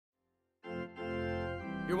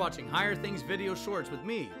You're watching Higher Things Video Shorts with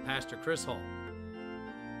me, Pastor Chris Hall.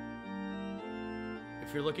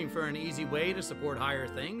 If you're looking for an easy way to support Higher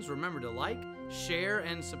Things, remember to like, share,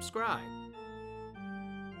 and subscribe.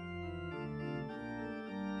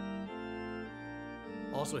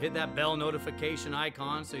 Also, hit that bell notification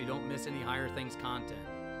icon so you don't miss any Higher Things content.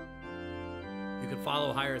 You can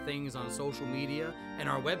follow Higher Things on social media and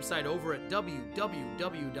our website over at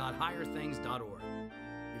www.higherthings.org.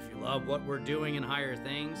 If you love what we're doing in Higher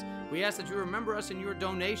Things, we ask that you remember us in your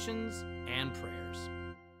donations and prayers.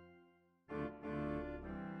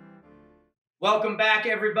 Welcome back,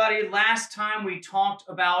 everybody. Last time we talked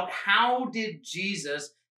about how did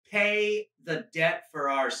Jesus pay the debt for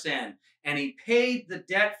our sin. And he paid the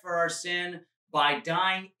debt for our sin by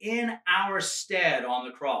dying in our stead on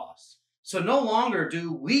the cross. So no longer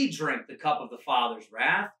do we drink the cup of the Father's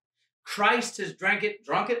wrath. Christ has drunk it,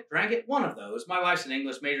 one of those. My wife's an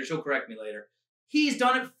English major, she'll correct me later. He's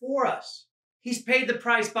done it for us. He's paid the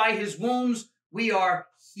price. By his wounds, we are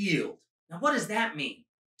healed. Now, what does that mean,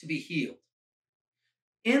 to be healed?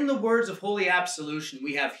 In the words of Holy Absolution,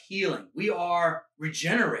 we have healing. We are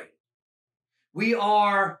regenerated. We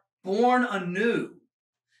are born anew,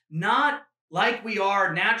 not like we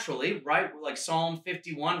are naturally, right? Like Psalm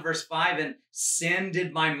 51, verse 5, in sin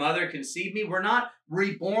did my mother conceive me. We're not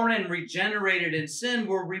reborn and regenerated in sin.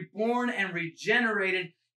 We're reborn and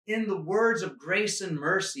regenerated in the words of grace and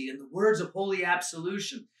mercy, in the words of Holy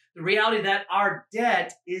Absolution. The reality that our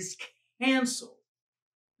debt is canceled.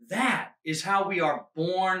 That is how we are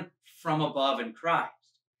born from above in Christ.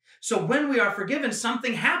 So when we are forgiven,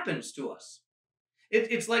 something happens to us.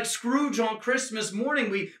 It's like Scrooge on Christmas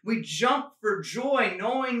morning. We jump for joy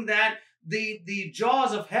knowing that the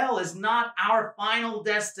jaws of hell is not our final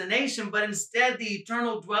destination, but instead the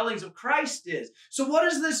eternal dwellings of Christ is. So what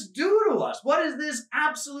does this do to us? What does this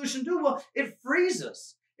absolution do? Well, it frees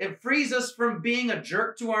us. It frees us from being a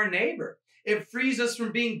jerk to our neighbor. It frees us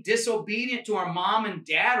from being disobedient to our mom and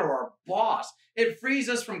dad or our boss. It frees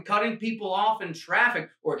us from cutting people off in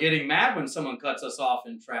traffic or getting mad when someone cuts us off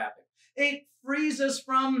in traffic. It frees us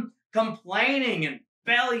from complaining and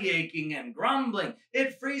belly aching and grumbling.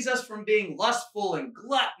 It frees us from being lustful and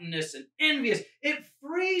gluttonous and envious. It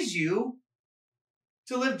frees you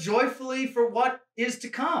to live joyfully for what is to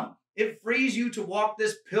come. It frees you to walk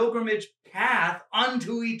this pilgrimage path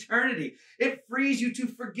unto eternity. It frees you to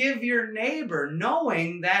forgive your neighbor,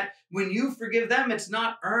 knowing that when you forgive them, it's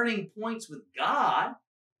not earning points with God.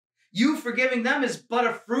 You forgiving them is but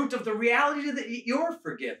a fruit of the reality that you're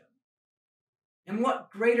forgiven. And what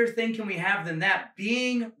greater thing can we have than that?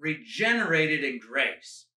 Being regenerated in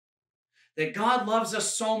grace. That God loves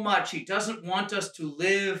us so much, he doesn't want us to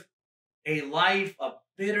live a life of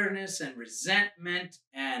bitterness and resentment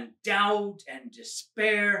and doubt and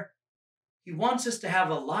despair. He wants us to have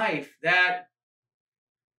a life that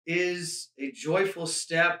is a joyful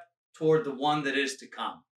step toward the one that is to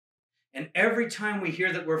come. And every time we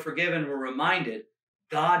hear that we're forgiven, we're reminded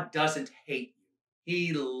God doesn't hate you.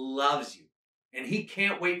 He loves you. And he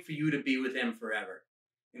can't wait for you to be with him forever.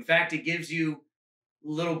 In fact, he gives you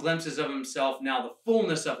little glimpses of himself now, the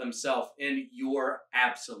fullness of himself in your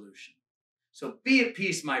absolution. So be at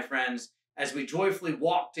peace, my friends, as we joyfully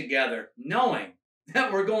walk together, knowing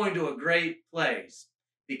that we're going to a great place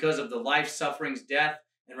because of the life, sufferings, death,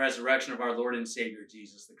 and resurrection of our Lord and Savior,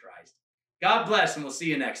 Jesus the Christ. God bless, and we'll see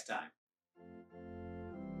you next time.